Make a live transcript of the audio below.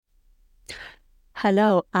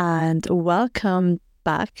Hello and welcome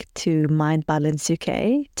back to Mind Balance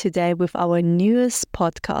UK. Today, with our newest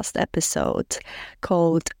podcast episode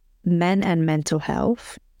called Men and Mental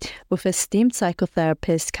Health, with esteemed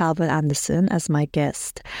psychotherapist Calvin Anderson as my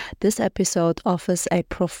guest. This episode offers a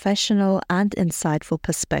professional and insightful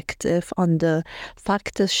perspective on the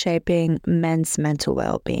factors shaping men's mental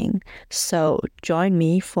well-being. So join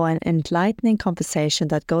me for an enlightening conversation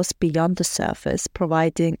that goes beyond the surface,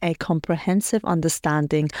 providing a comprehensive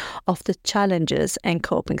understanding of the challenges and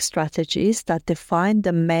coping strategies that define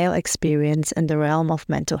the male experience in the realm of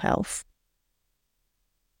mental health.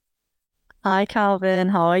 Hi, Calvin.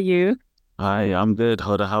 How are you? Hi, I'm good.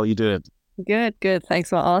 Hoda, how are you doing? Good, good. Thanks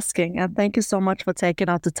for asking. And thank you so much for taking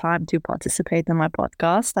out the time to participate in my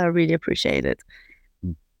podcast. I really appreciate it.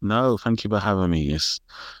 No, thank you for having me. It's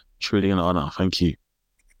truly an honor. Thank you.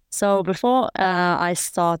 So before I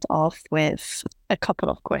start off with a couple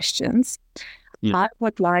of questions, I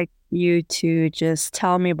would like you to just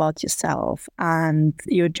tell me about yourself and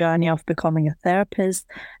your journey of becoming a therapist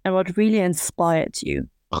and what really inspired you.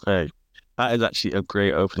 Okay. That is actually a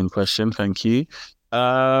great opening question. Thank you.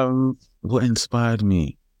 What inspired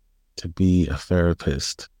me to be a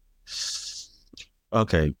therapist?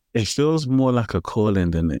 Okay. It feels more like a calling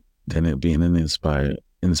than it being an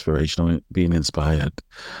inspirational, being inspired.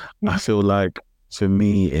 I feel like for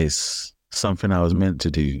me, it's something I was meant to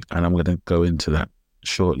do, and I'm going to go into that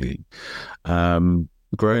shortly.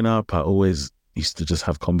 Growing up, I always used to just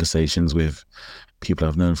have conversations with people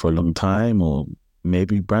I've known for a long time, or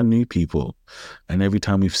maybe brand new people. And every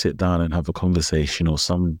time we sit down and have a conversation or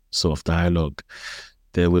some sort of dialogue,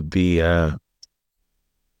 there would be, I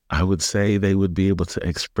would say they would be able to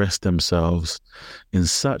express themselves in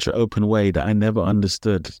such an open way that I never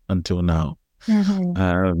understood until now.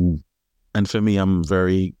 And for me, I'm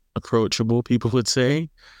very approachable, people would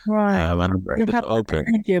say. Right. And I'm very You have open.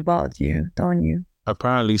 energy about you, don't you?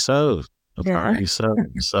 Apparently so. Apparently so.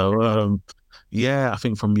 So, yeah, I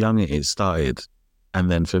think from young it started. And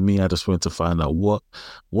then for me, I just wanted to find out what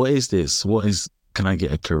is this? Can I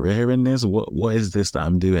get a career in this? What is this that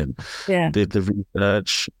I'm doing? Yeah. Did the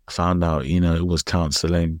research, found out, it was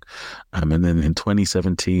counseling. And then in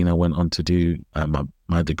 2017, I went on to do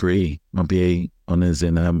my degree, my BA honors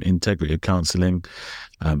in integrative counseling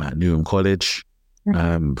at Newham College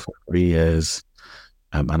for 3 years.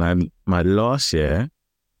 And my last year,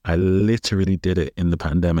 I literally did it in the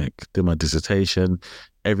pandemic, did my dissertation,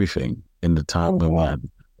 everything in the time when we had.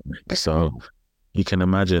 So you can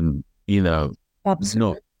imagine, not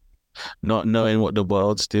knowing what the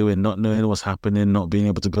world's doing, not knowing what's happening, not being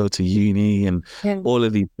able to go to uni and all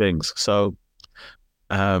of these things. So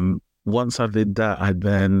once I did that, I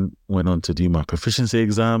then went on to do my proficiency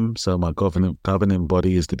exam. So my governing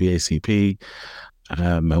body is the BACP.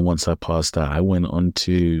 And once I passed that, I went on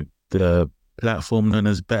to the platform known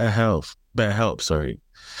as BetterHelp,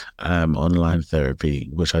 online therapy,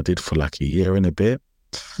 which I did for like a year and a bit.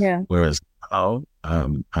 Yeah. Whereas now,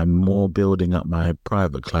 I'm more building up my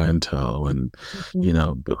private clientele and,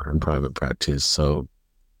 building private practice. So,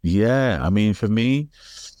 yeah, I mean, for me,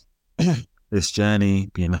 this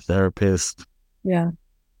journey, being a therapist,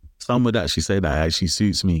 some would actually say that it actually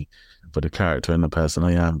suits me for the character and the person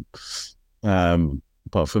I am.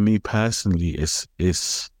 But for me personally,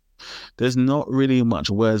 there's not really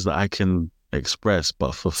much words that I can express,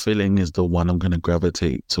 but fulfilling is the one I'm going to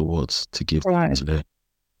gravitate towards to give today.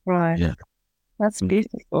 Right. Yeah. That's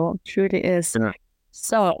beautiful. Truly is. Yeah.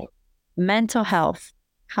 So, mental health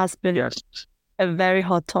has been a very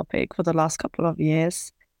hot topic for the last couple of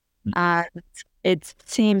years. And it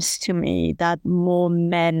seems to me that more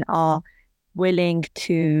men are willing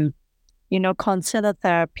to, consider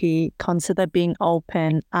therapy, consider being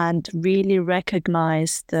open, and really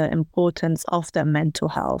recognize the importance of their mental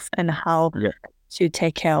health and how to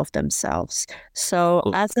take care of themselves. So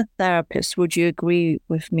as a therapist, would you agree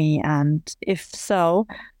with me? And if so,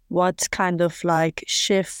 what kind of like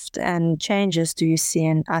shift and changes do you see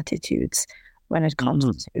in attitudes when it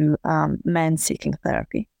comes to men seeking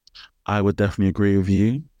therapy? I would definitely agree with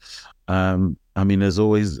you. I mean,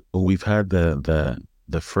 we've heard the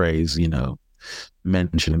phrase, men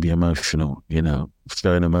shouldn't be emotional,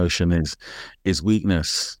 showing emotion is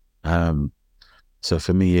weakness. So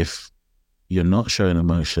for me, if you're not showing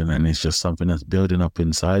emotion and it's just something that's building up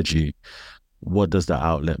inside you, what does that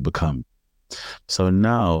outlet become? So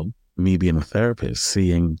now, me being a therapist,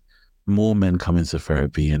 seeing more men come into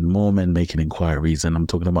therapy and more men making inquiries, and I'm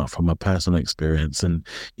talking about from a personal experience and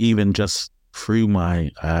even just through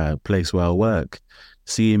my place where I work,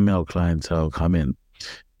 seeing male clientele come in,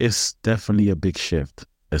 it's definitely a big shift,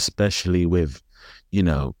 especially with,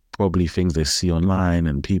 probably things they see online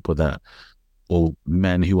and people that, or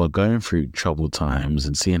men who are going through troubled times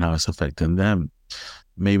and seeing how it's affecting them.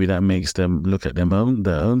 Maybe that makes them look at their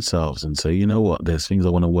own selves and say, you know what, there's things I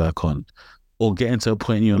want to work on. Or get into a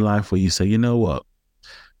point in your life where you say, you know what,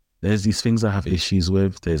 there's these things I have issues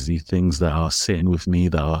with. There's these things that are sitting with me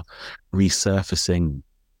that are resurfacing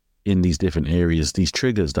in these different areas, these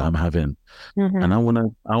triggers that I'm having. And I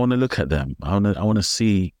wanna look at them. I wanna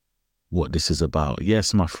see what this is about.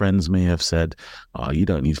 Yes, my friends may have said, "Oh, you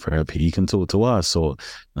don't need therapy. You can talk to us," or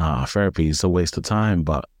 "Nah, therapy is a waste of time."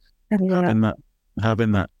 But having that,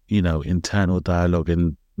 internal dialogue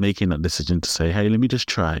and making that decision to say, "Hey, let me just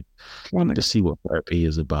try. Let me just see what therapy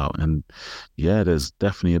is about." And yeah, there's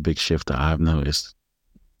definitely a big shift that I've noticed.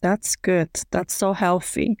 That's good. That's so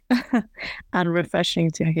healthy and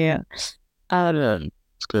refreshing to hear. Yeah,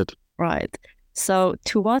 it's good. Right. So,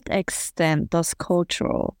 to what extent does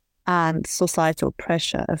cultural and societal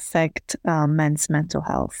pressure affect men's mental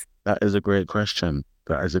health? That is a great question.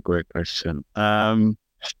 No,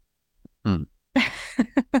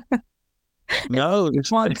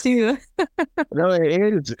 Want to? No,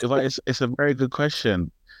 it is. It's a very good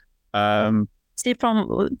question. See,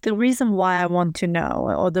 from the reason why I want to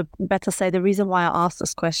know, or the reason why I asked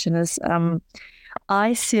this question is,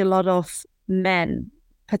 I see a lot of men,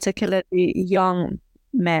 particularly young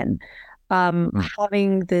men,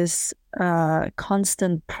 having this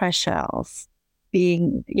constant pressure of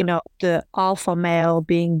being, the alpha male,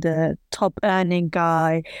 being the top earning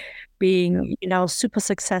guy, being, super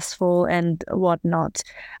successful and whatnot.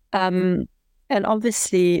 And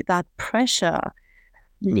obviously that pressure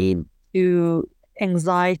leads to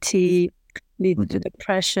anxiety, leads to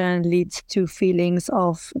depression, leads to feelings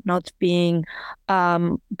of not being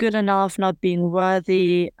good enough, not being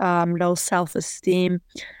worthy, low self-esteem,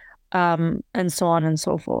 and so on and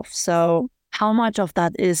so forth. So how much of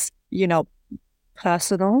that is,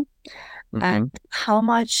 personal, and how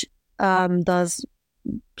much does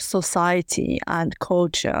society and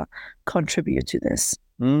culture contribute to this?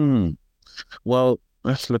 Well,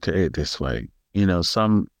 let's look at it this way.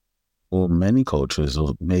 Some or many cultures,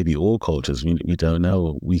 or maybe all cultures, we don't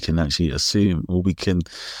know. We can actually assume, or we can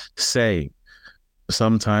say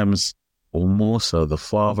sometimes, or more so, the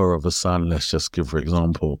father of a son, let's just give for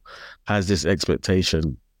example, has this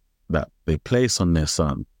expectation that they place on their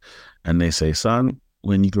son. And they say, son,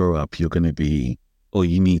 when you grow up, you're going to be, or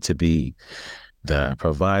you need to be the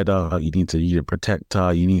provider, you need to be the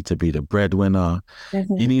protector, you need to be the breadwinner,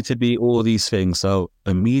 you need to be all these things. So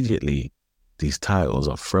immediately, these titles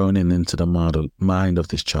are thrown into the mind of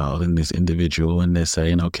this child and this individual, and they're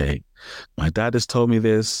saying, okay, my dad has told me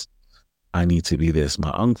this, I need to be this.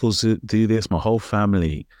 My uncles do this, my whole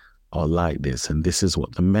family are like this, and this is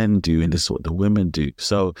what the men do, and this is what the women do.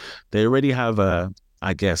 So they already have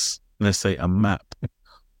let's say a map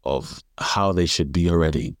of how they should be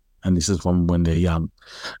already. And this is from when they're young.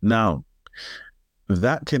 Now,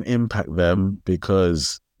 that can impact them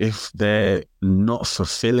because if they're not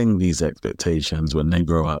fulfilling these expectations when they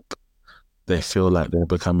grow up, they feel like they're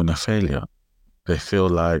becoming a failure. They feel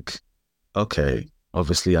like, okay,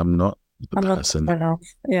 obviously I'm not the person. Not enough.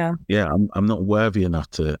 Yeah. Yeah, I'm not worthy enough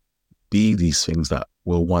to be these things that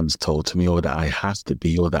were once told to me, or that I have to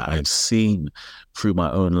be, or that I've seen through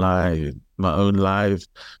my own life,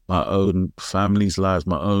 my own family's lives,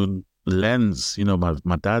 my own lens.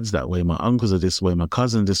 My dad's that way, my uncles are this way, my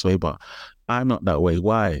cousin's this way, but I'm not that way.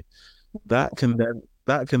 Why? That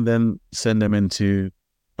can then send them into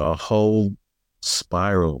a whole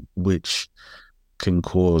spiral, which can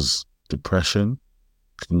cause depression,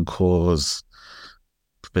 can cause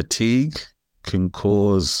fatigue, can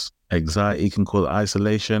cause anxiety, can cause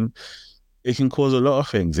isolation. It can cause a lot of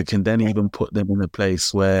things. It can then even put them in a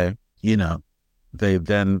place where, they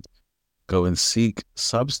then go and seek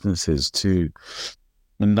substances to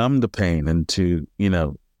numb the pain and to,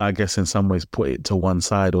 I guess in some ways put it to one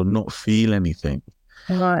side or not feel anything.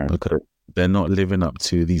 Right. Because they're not living up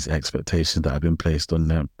to these expectations that have been placed on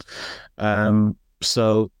them.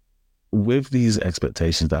 So with these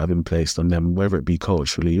expectations that have been placed on them, whether it be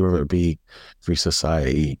culturally, whether it be through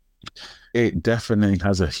society, it definitely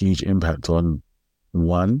has a huge impact on,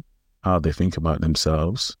 one, how they think about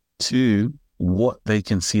themselves, two, what they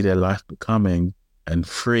can see their life becoming, and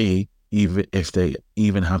three, even if they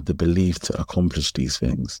even have the belief to accomplish these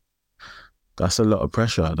things. That's a lot of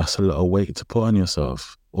pressure. That's a lot of weight to put on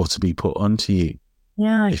yourself, or to be put onto you.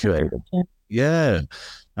 Yeah. If you're able. Yeah.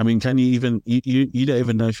 I mean, can you even, you don't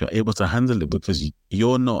even know if you're able to handle it, because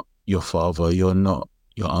you're not your father, you're not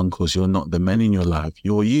your uncles, you're not the men in your life,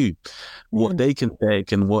 you're you. What they can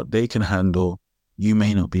take and what they can handle you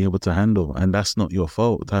may not be able to handle. And that's not your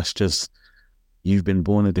fault. That's just, you've been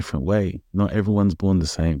born a different way. Not everyone's born the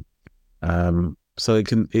same. So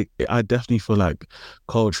I definitely feel like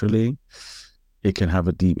culturally, it can have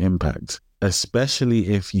a deep impact,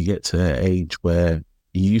 especially if you get to an age where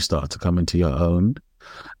you start to come into your own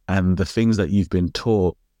and the things that you've been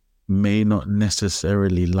taught may not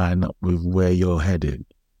necessarily line up with where you're headed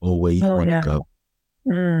or where you want to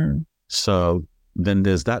go. So then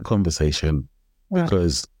there's that conversation,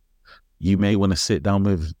 because you may want to sit down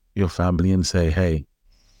with your family and say, hey,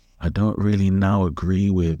 I don't really now agree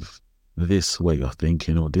with this way of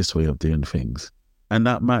thinking or this way of doing things. And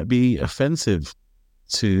that might be offensive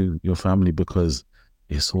to your family because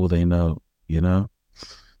it's all they know, you know?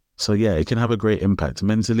 So yeah, it can have a great impact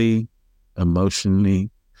mentally,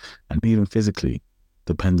 emotionally, and even physically,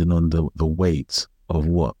 depending on the weight of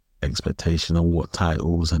what expectation and what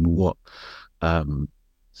titles and what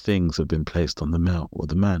things have been placed on the male or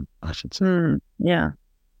the man, I should say. Yeah,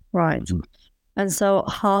 right. And so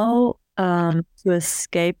how to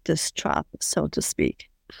escape this trap, so to speak?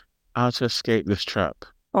 How to escape this trap?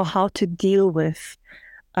 Or how to deal with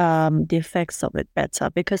the effects of it better?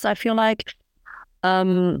 Because I feel like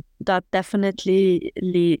that definitely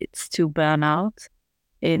leads to burnout.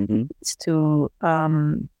 It leads to,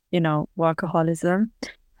 workaholism.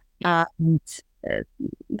 And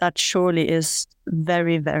that surely is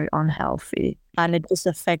very, very unhealthy. And it just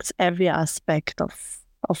affects every aspect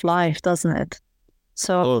of life, doesn't it?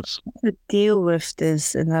 So to deal with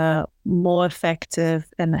this in a more effective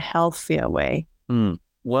and healthier way.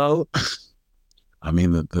 Well, I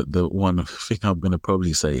mean, the one thing I'm going to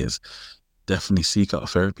probably say is definitely seek out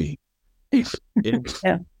therapy.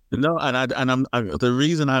 No, the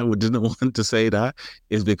reason I didn't want to say that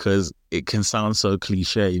is because it can sound so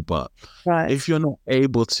cliche, but if you're not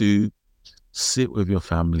able to sit with your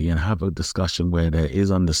family and have a discussion where there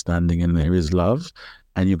is understanding and there is love,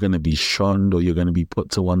 and you're going to be shunned or you're going to be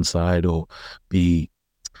put to one side or be,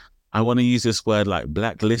 I want to use this word like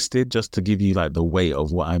blacklisted, just to give you like the weight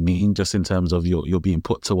of what I mean, just in terms of you're being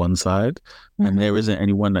put to one side and there isn't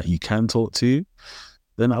anyone that you can talk to,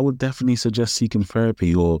 then I would definitely suggest seeking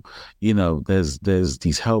therapy. Or, there's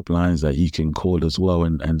these helplines that you can call as well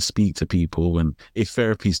and speak to people. And if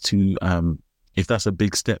therapy's too, if that's a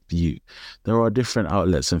big step for you, there are different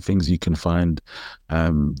outlets and things you can find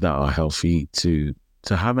that are healthy to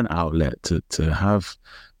have an outlet, to have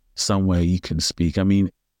somewhere you can speak. I mean,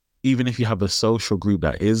 even if you have a social group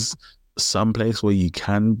that is someplace where you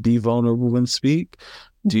can be vulnerable and speak,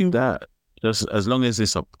 do that. Just as long as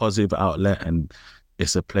it's a positive outlet and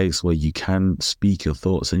it's a place where you can speak your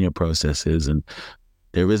thoughts and your processes and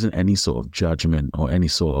there isn't any sort of judgment or any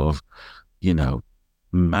sort of,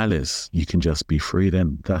 malice, you can just be free,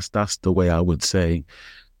 then that's the way I would say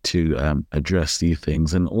to address these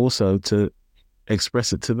things. And also to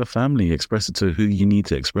express it to the family, express it to who you need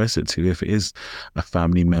to express it to. If it is a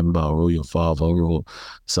family member or your father or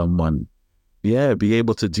someone, be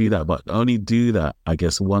able to do that. But only do that, I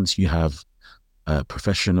guess, once you have a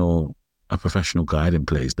professional guide in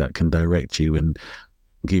place that can direct you and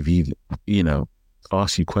give you,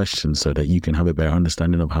 ask you questions so that you can have a better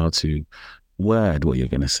understanding of how to word what you're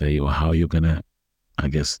going to say or how you're going to, I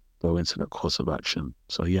guess, go into the course of action.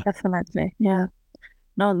 So yeah. Definitely. Yeah.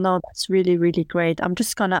 No, that's really, really great. I'm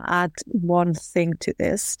just going to add one thing to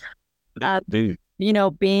this. Being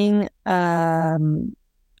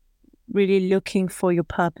really looking for your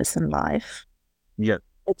purpose in life. Yeah.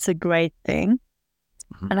 It's a great thing.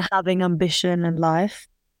 And having ambition in life,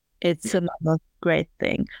 it's another great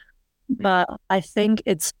thing. But I think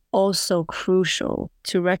it's also crucial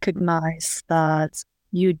to recognize that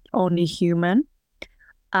you're only human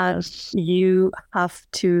and you have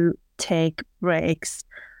to take breaks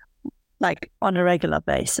like on a regular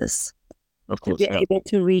basis, of course, to be able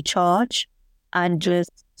to recharge and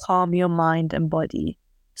just calm your mind and body.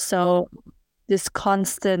 So this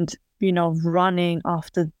constant, running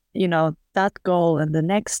after, that goal and the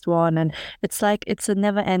next one, and it's like it's a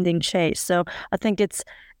never-ending chase. So I think it's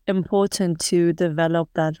important to develop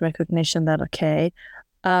that recognition that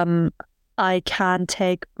I can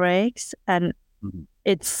take breaks and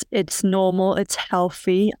it's normal, it's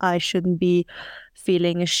healthy. I shouldn't be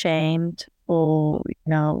feeling ashamed or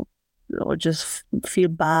or just feel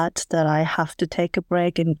bad that I have to take a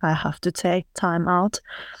break and I have to take time out.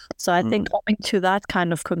 So I think coming to that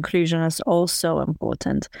kind of conclusion is also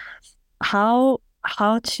important. How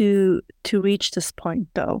to reach this point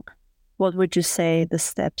though? What would you say the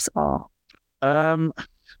steps are?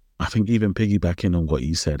 I think even piggybacking on what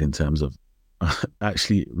you said in terms of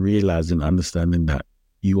actually realizing, understanding that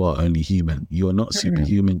you are only human. You're not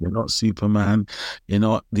superhuman. You're not Superman. You're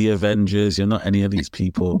not the Avengers. You're not any of these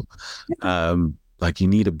people. Like, you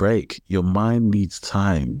need a break. Your mind needs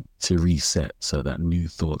time to reset so that new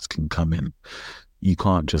thoughts can come in. You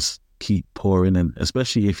can't just keep pouring in,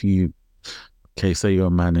 especially if you, okay, say you're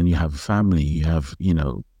a man and you have a family, you have,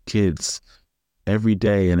 kids. Every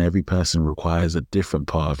day and every person requires a different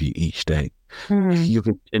part of you each day. If you're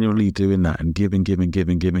continually doing that and giving,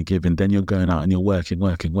 then you're going out and you're working.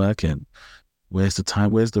 Where's the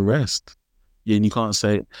time? Where's the rest? And you can't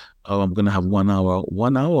say, oh, I'm going to have 1 hour.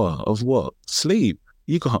 1 hour of what? Sleep.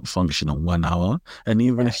 You can't function on 1 hour. And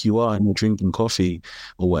even if you are and you're drinking coffee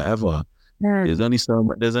or whatever, there's only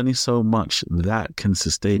so much that can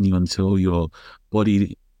sustain you until your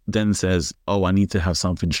body then says, oh, I need to have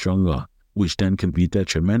something stronger, which then can be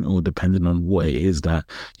detrimental depending on what it is that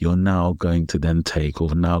you're now going to then take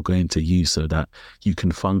or now going to use so that you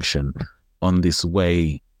can function on this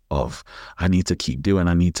way of, I need to keep doing,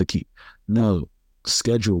 no,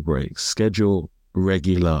 schedule breaks, schedule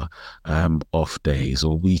regular off days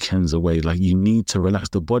or weekends away. Like, you need to relax.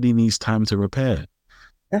 The body needs time to repair.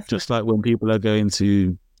 Definitely. Just like when people are going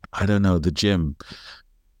to, I don't know, the gym,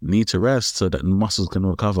 need to rest so that muscles can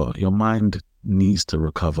recover. Your mind needs to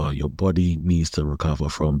recover. Your body needs to recover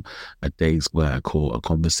from a day's work or a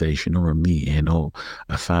conversation or a meeting or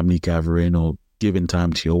a family gathering or giving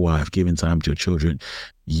time to your wife, giving time to your children.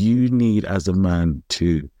 You need, as a man,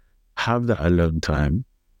 to have that alone time,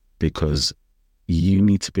 because you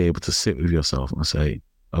need to be able to sit with yourself and say,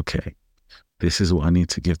 okay, this is what I need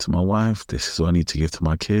to give to my wife. This is what I need to give to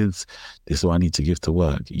my kids. This is what I need to give to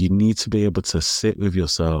work. You need to be able to sit with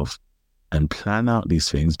yourself and plan out these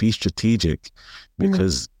things, be strategic,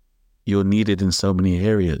 because you're needed in so many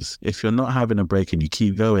areas. If you're not having a break and you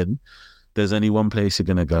keep going, there's only one place you're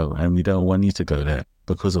going to go, and we don't want you to go there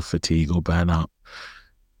because of fatigue or burnout.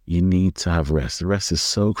 You need to have rest. Rest is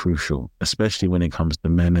so crucial, especially when it comes to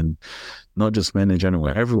men, and not just men in general,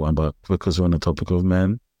 everyone, but because we're on the topic of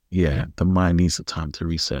men, yeah, the mind needs the time to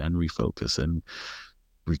reset and refocus and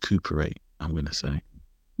recuperate, I'm going to say.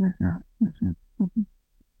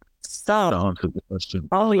 So, that answered the question.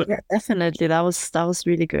 Oh, yeah, definitely. That was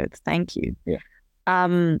really good. Thank you. Yeah.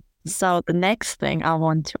 So the next thing I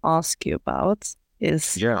want to ask you about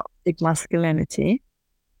is toxic masculinity.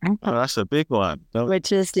 Oh, that's a big one.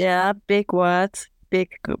 Which is, big word,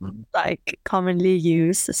 like commonly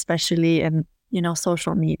used, especially in,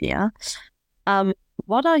 social media.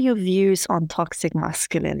 What are your views on toxic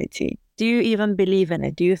masculinity? Do you even believe in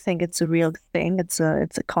it? Do you think it's a real thing? It's a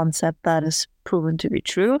concept that is proven to be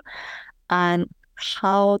true? And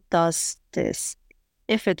how does this,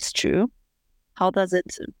 if it's true, how does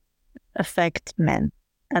it affect men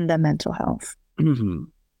and their mental health?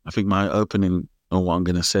 I think my opening on what I'm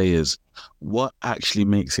going to say is, what actually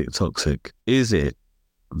makes it toxic? Is it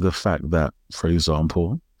the fact that, for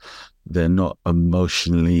example, they're not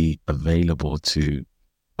emotionally available to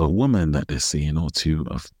a woman that they're seeing or to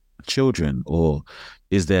children? Or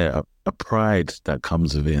is there a pride that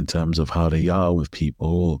comes with it in terms of how they are with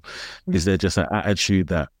people? Or is there just an attitude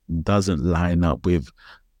that doesn't line up with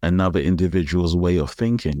another individual's way of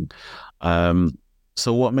thinking?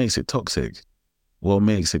 So what makes it toxic? What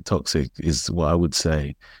makes it toxic is what I would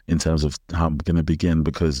say in terms of how I'm going to begin,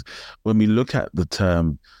 because when we look at the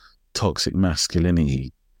term toxic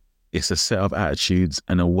masculinity, it's a set of attitudes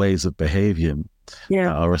and a ways of behavior that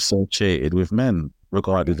are associated with men,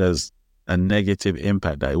 regarded as a negative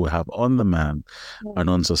impact that it will have on the man and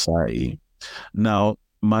on society. Now,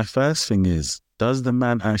 my first thing is, does the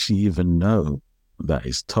man actually even know that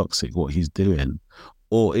it's toxic what he's doing?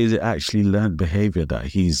 Or is it actually learned behavior that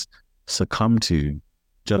he's succumbed to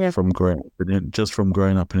just from growing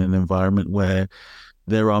up in an environment where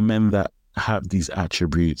there are men that have these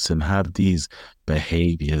attributes and have these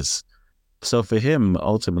behaviors? So for him,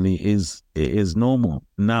 ultimately, it is normal.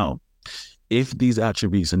 Now, if these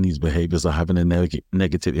attributes and these behaviors are having a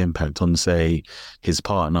negative impact on, say, his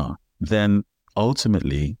partner, then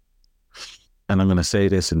ultimately, and I'm going to say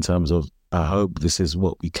this in terms of, I hope this is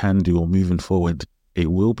what we can do, or moving forward,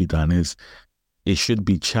 it will be done, is it should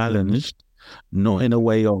be challenged, not in a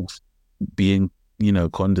way of being,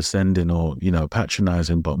 condescending or,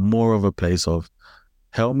 patronizing, but more of a place of,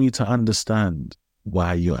 help me to understand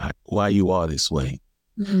why you are this way.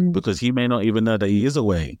 Because he may not even know that he is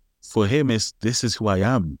away. For him, this is who I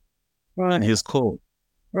am. Right. And his core.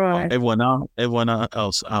 Right. Everyone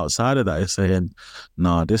else outside of that is saying,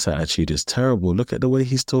 nah, this attitude is terrible. Look at the way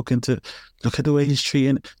he's look at the way he's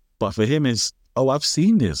treating. But for him, it's, oh, I've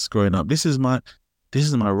seen this growing up. This is my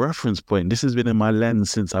reference point. This has been in my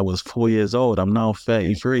lens since I was 4 years old. I'm now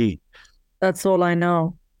 33. That's all I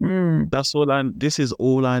know. This is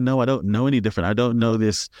all I know. I don't know any different. I don't know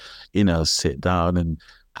this, sit down and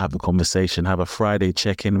have a conversation, have a Friday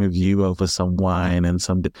check-in with you over some wine and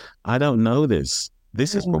I don't know this.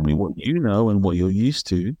 This is probably what you know and what you're used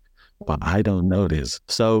to, but I don't know this.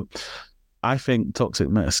 So I think toxic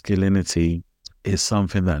masculinity is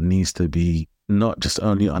something that needs to be not just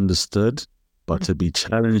only understood, but to be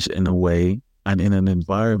challenged in a way and in an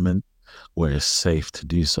environment where it's safe to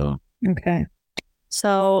do so. Okay.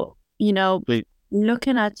 So,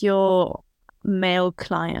 looking at your male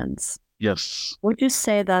clients, yes, would you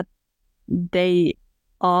say that they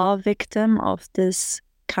are victim of this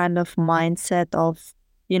kind of mindset of,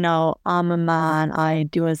 I'm a man, I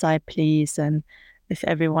do as I please, and if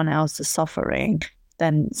everyone else is suffering,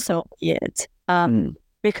 then so be it.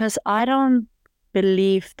 Because I don't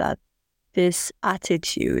believe that this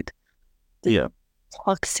attitude,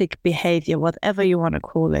 toxic behavior, whatever you want to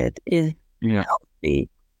call it, is healthy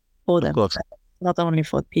for them, not only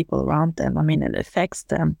for people around them. I mean, it affects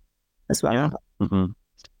them as well. Yeah. Mm-hmm.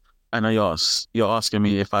 I know you're asking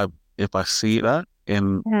me if I see that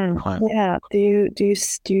in yeah. Do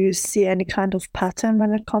you see any kind of pattern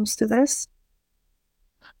when it comes to this?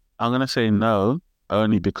 I'm gonna say no,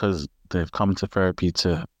 only because they've come to therapy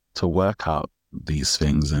to work out these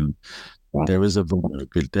things, and there is a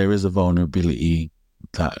vulnerability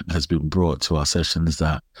that has been brought to our sessions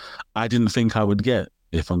that I didn't think I would get,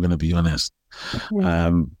 if I'm gonna be honest.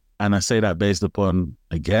 And I say that based upon,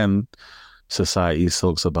 again, society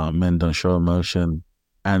talks about men don't show emotion,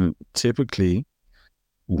 and typically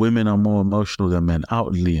women are more emotional than men,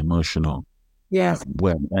 outwardly emotional. Yes.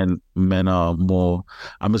 And men are more,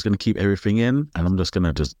 I'm just going to keep everything in, and I'm just going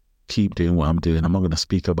to just keep doing what I'm doing. I'm not going to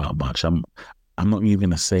speak about much. I'm not even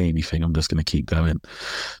going to say anything. I'm just going to keep going.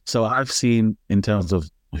 So I've seen, in terms of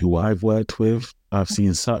who I've worked with, I've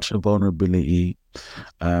seen such a vulnerability,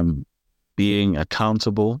 being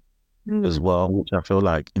accountable as well, which I feel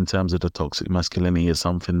like in terms of the toxic masculinity is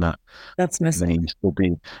something that's missing. Needs to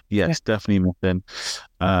be, definitely missing.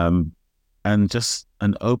 And just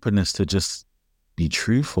an openness to just be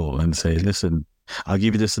truthful and say, listen, I'll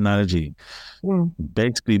give you this analogy.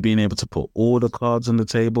 Basically being able to put all the cards on the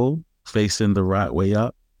table, facing the right way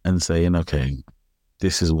up and saying, okay,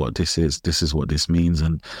 this is what this is. This is what this means.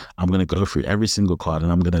 And I'm going to go through every single card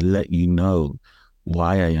and I'm going to let you know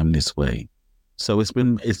why I am this way. So it's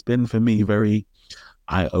been for me very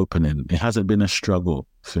eye-opening. It hasn't been a struggle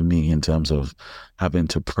for me in terms of having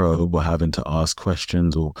to probe or having to ask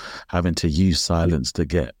questions or having to use silence to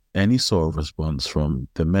get any sort of response from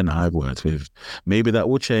the men I've worked with. Maybe that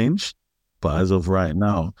will change, but as of right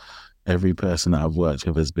now, every person that I've worked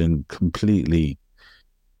with has been completely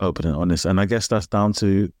open and honest. And I guess that's down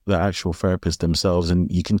to the actual therapists themselves.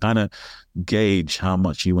 And you can kind of gauge how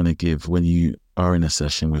much you want to give when you are in a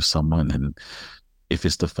session with someone, and if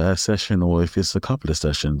it's the first session or if it's a couple of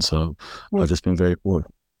sessions. So I've just been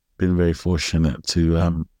very fortunate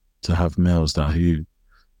to have males who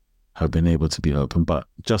have been able to be open. But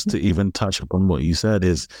just to even touch upon what you said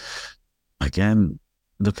is, again,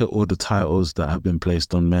 look at all the titles that have been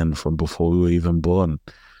placed on men from before we were even born.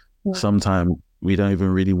 Sometimes we don't even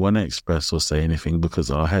really want to express or say anything because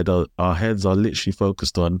our heads are literally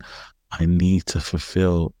focused on, I need to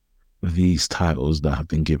fulfill these titles that have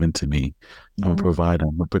been given to me. I'm a provider,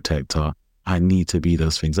 I'm a protector. I need to be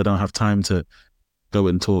those things. I don't have time to go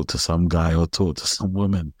and talk to some guy or talk to some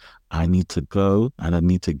woman. I need to go and I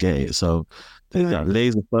need to get it. So that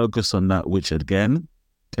laser focus on that, which again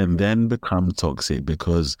can then become toxic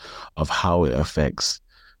because of how it affects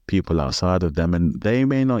people outside of them. And they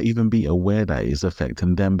may not even be aware that it's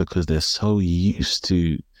affecting them because they're so used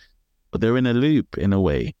to, but they're in a loop in a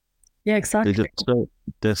way. Yeah, exactly.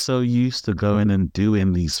 They're so used to going and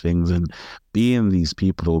doing these things and being these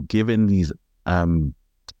people or giving these,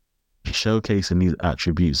 showcasing these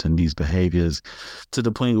attributes and these behaviors to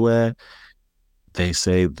the point where they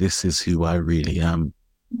say, this is who I really am.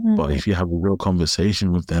 But if you have a real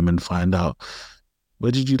conversation with them and find out,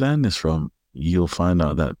 where did you learn this from? You'll find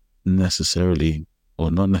out that necessarily or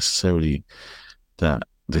not necessarily that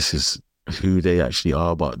this is who they actually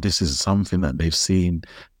are, but this is something that they've seen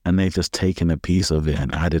and they've just taken a piece of it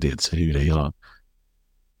and added it to who they are.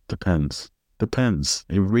 Depends.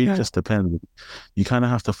 It really just depends. You kind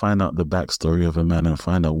of have to find out the backstory of a man and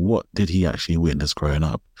find out, what did he actually witness growing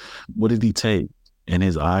up? What did he take in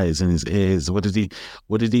his eyes, in his ears? What did he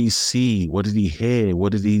see? What did he hear?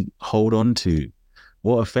 What did he hold on to?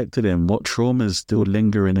 What affected him? What trauma is still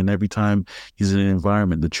lingering? And every time he's in an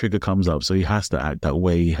environment, the trigger comes up. So he has to act that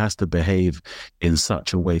way. He has to behave in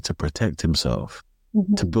such a way to protect himself,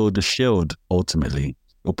 to build a shield ultimately.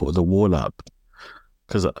 or put the wall up.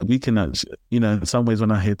 Because we can actually, in some ways,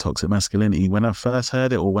 when I hear toxic masculinity, when I first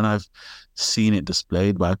heard it or when I've seen it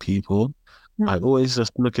displayed by people, I always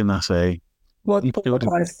just look and I say, what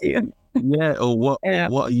applies to you? Yeah, or Yeah.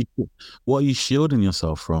 what are you shielding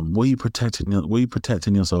yourself from? What are you protecting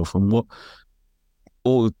yourself from?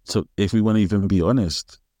 If we want to even be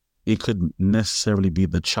honest, it could necessarily be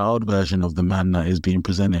the child version of the man that is being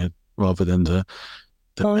presented rather than the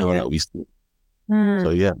male that we see.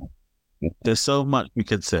 So yeah, there's so much we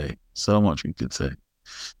could say. So much we could say.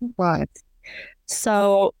 Right.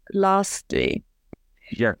 So lastly,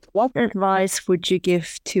 what advice would you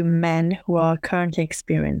give to men who are currently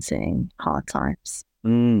experiencing hard times?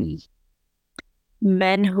 Men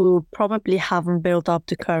who probably haven't built up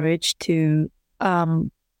the courage to,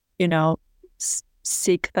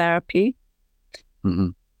 seek therapy,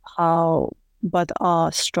 but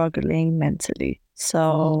are struggling mentally.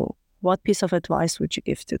 So what piece of advice would you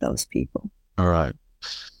give to those people? All right.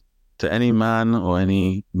 To any man or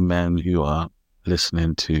any men who are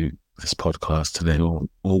listening to this podcast today or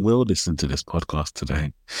will listen to this podcast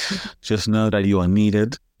today, just know that you are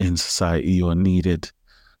needed in society. You are needed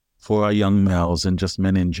for our young males and just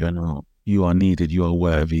men in general. You are needed. You are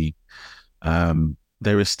worthy.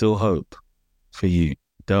 There is still hope for you.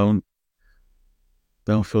 Don't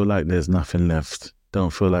feel like there's nothing left. Don't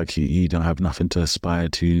feel like you don't have nothing to aspire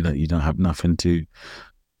to, that you don't have nothing to,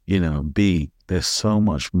 be. There's so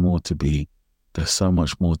much more to be. There's so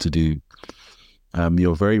much more to do.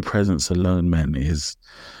 Your very presence alone, men, is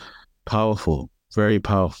powerful, very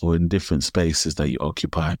powerful in different spaces that you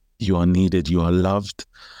occupy. You are needed. You are loved.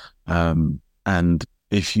 And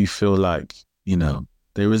if you feel like,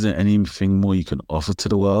 there isn't anything more you can offer to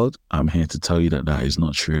the world, I'm here to tell you that is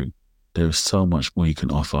not true. There is so much more you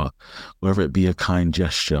can offer, whether it be a kind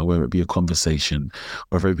gesture, whether it be a conversation,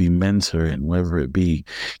 whether it be mentoring, whether it be,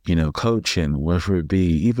 coaching, whether it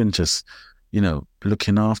be even just,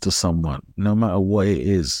 looking after someone. No matter what it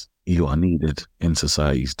is, you are needed in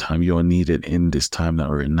society's time. You are needed in this time that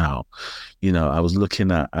we're in now. I was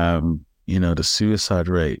looking at, the suicide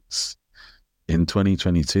rates in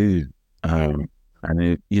 2022, and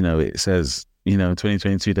it says, in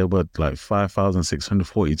 2022, there were like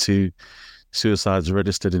 5,642 suicides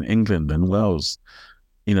registered in England and Wales.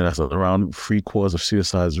 That's around 3/4 of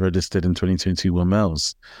suicides registered in 2022 were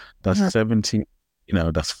males. That's that's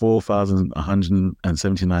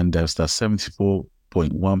 4,179 deaths. That's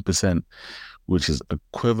 74.1%, which is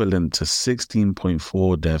equivalent to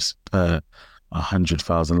 16.4 deaths per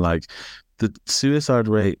 100,000. Like, the suicide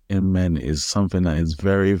rate in men is something that is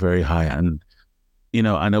very, very high. And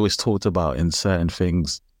I know it's talked about in certain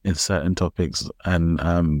things, in certain topics,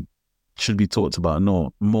 and should be talked about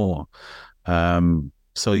more.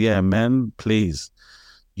 So yeah, men, please,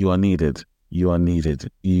 you are needed. You are needed.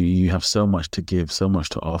 You have so much to give, so much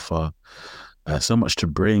to offer, so much to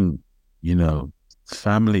bring.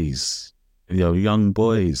 Families, young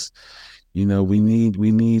boys. We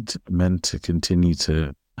need men to continue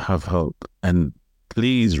to have hope. And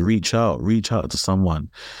please reach out to someone.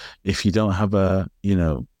 If you don't have a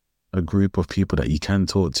group of people that you can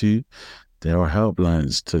talk to, there are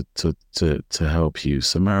helplines to help you.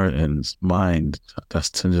 Samaritans, Mind, that's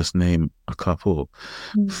to just name a couple.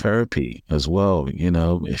 Therapy as well.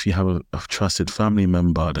 If you have a trusted family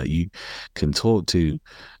member that you can talk to,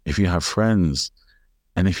 if you have friends,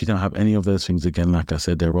 and if you don't have any of those things, again, like I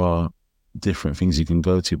said, there are different things you can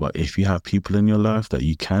go to. But if you have people in your life that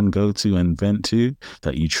you can go to and vent to,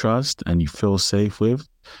 that you trust and you feel safe with,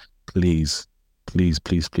 please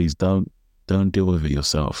don't deal with it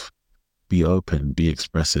yourself. Be open, be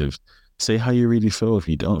expressive. Say how you really feel. If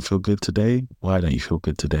you don't feel good today, why don't you feel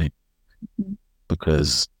good today?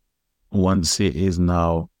 Because once it is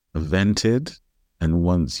now vented and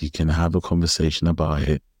once you can have a conversation about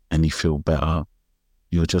it and you feel better,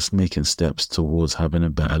 you're just making steps towards having a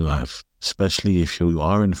better life. Especially if you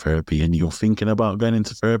are in therapy and you're thinking about going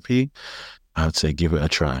into therapy, I would say give it a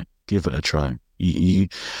try. Give it a try. You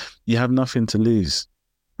have nothing to lose.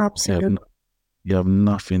 Absolutely. You have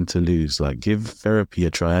nothing to lose. Like, give therapy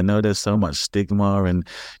a try. I know there's so much stigma, and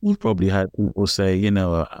you've probably had people say,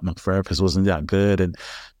 my therapist wasn't that good. And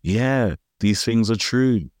yeah, these things are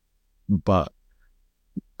true. But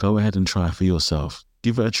go ahead and try for yourself.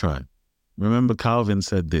 Give it a try. Remember, Calvin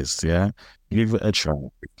said this, yeah? Give it a try.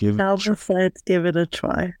 Calvin said, give it a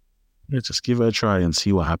try. Yeah, just give it a try and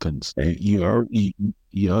see what happens. You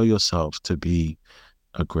owe yourself to be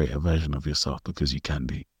a greater version of yourself, because you can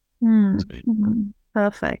be.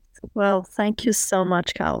 Perfect. Well, thank you so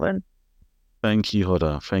much, Calvin. Thank you,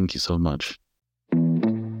 Hoda. Thank you so much.